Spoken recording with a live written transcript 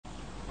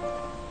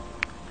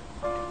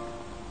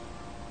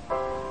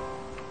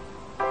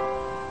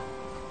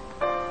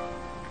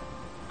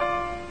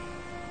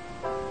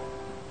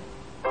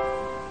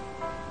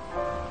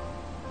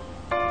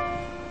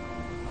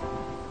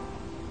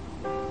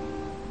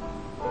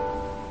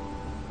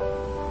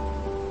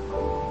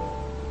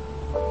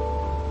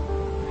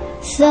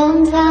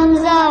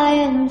Sometimes I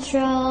am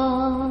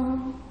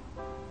strong,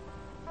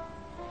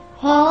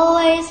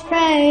 always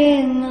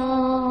praying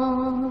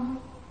on.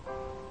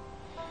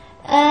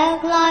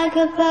 Act like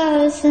a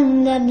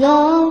person that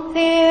don't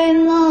fear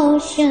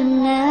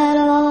emotion at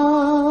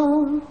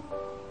all.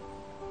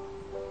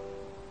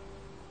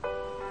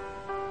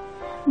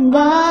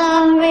 But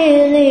I'm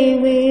really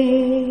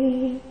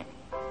weak,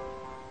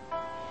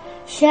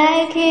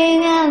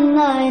 shaking at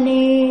my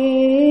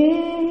knees.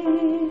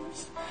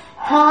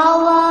 I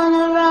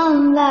wanna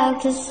run back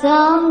to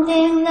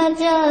something that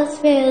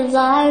just feels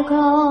like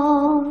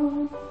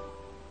home.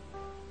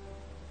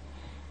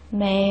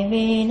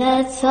 Maybe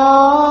that's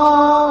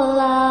all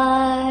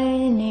I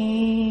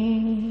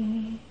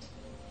need.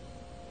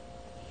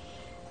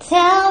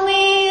 Tell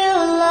me you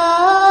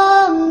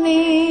love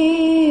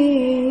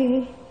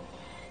me.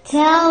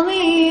 Tell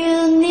me you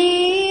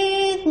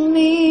need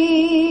me.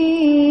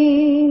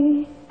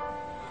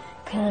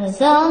 'Cause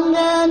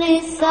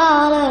underneath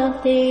all of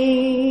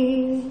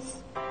these,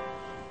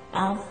 I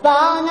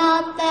found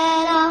out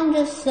that I'm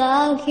just a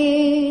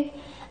kid.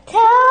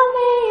 Tell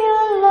me you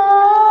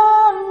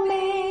love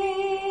me.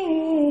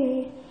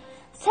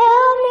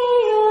 Tell me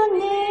you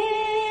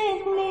need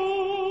me.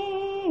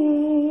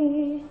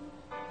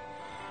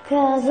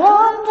 'Cause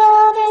under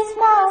this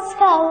mask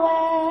I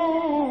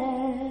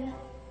wear,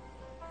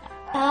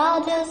 I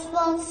just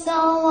want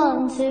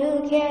someone to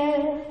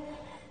care.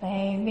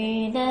 Maybe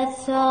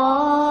that's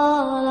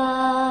all I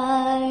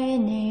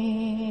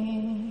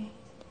need.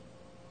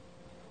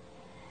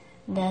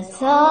 That's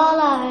all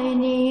I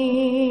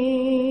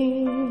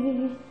need.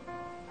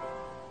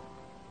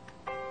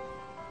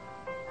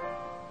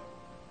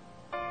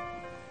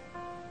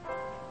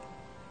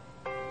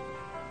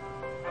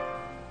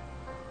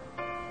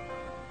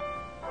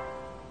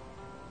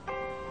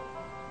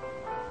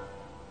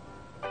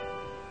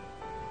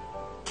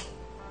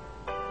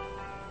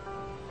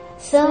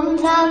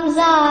 Sometimes I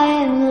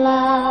am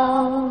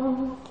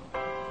loud,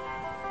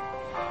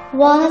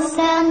 wanna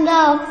stand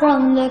up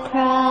from the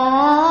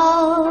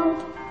crowd.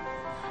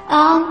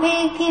 I'm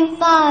picking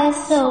fights,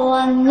 so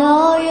I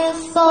know your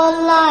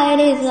spotlight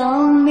is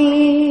on me.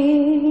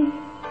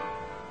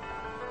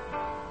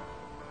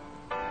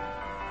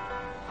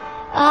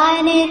 I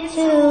need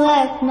to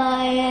act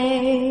my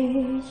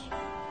age,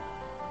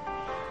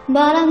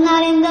 but I'm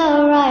not in the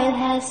right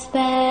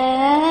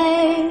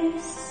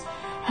headspace.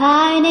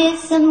 I need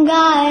some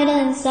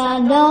guidance, I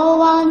don't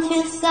want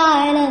your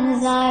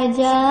silence, I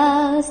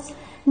just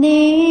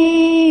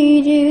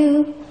need you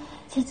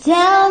to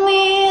tell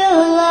me you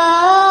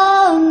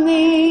love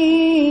me.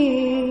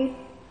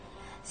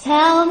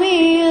 Tell me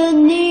you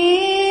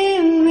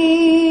need me.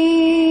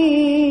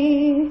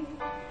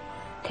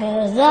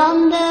 'Cause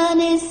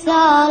underneath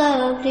all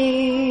of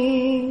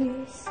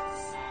these,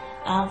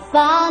 I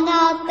found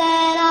out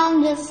that I'm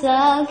just a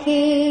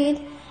kid.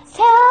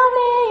 Tell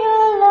me you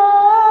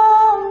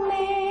love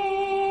me.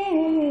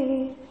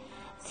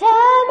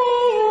 Tell me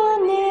you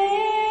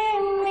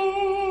need me.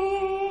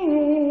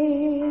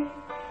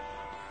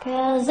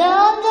 'Cause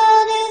under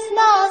this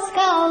mask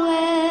I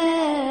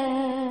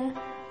wear,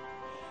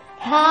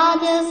 I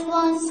just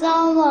want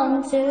someone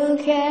to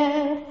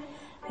care.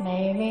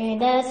 Maybe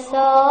that's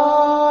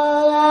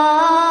all I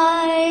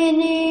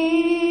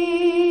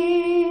need.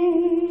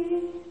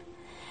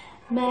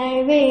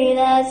 Maybe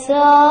that's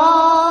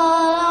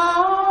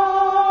all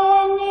I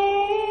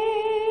need.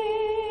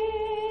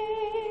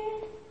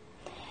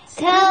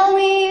 Tell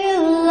me you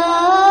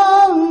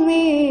love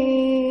me.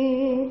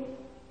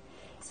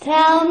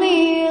 Tell me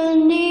you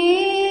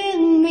need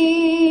me.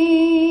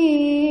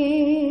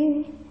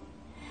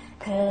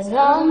 'Cause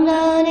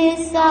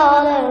underneath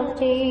all of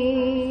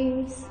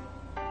these,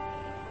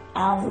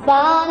 I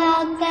found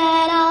out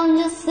that I'm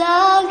just a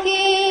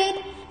kid.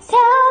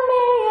 Tell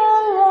me you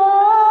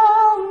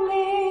love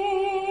me.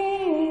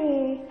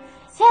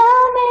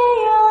 Tell me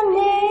you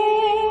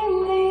need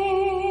me.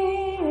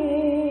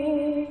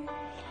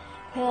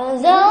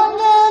 'Cause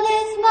under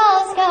this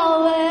mask I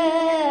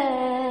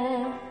wear,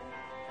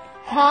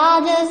 I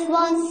just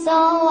want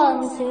someone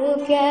to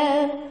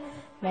care.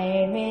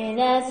 Maybe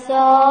that's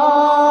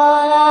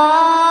all I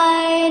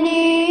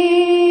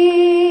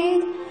need.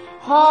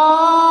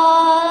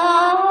 All I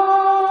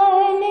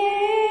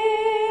need.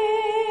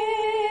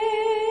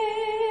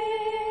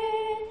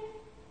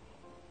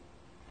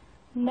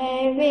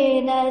 Maybe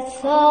that's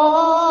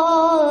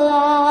all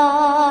I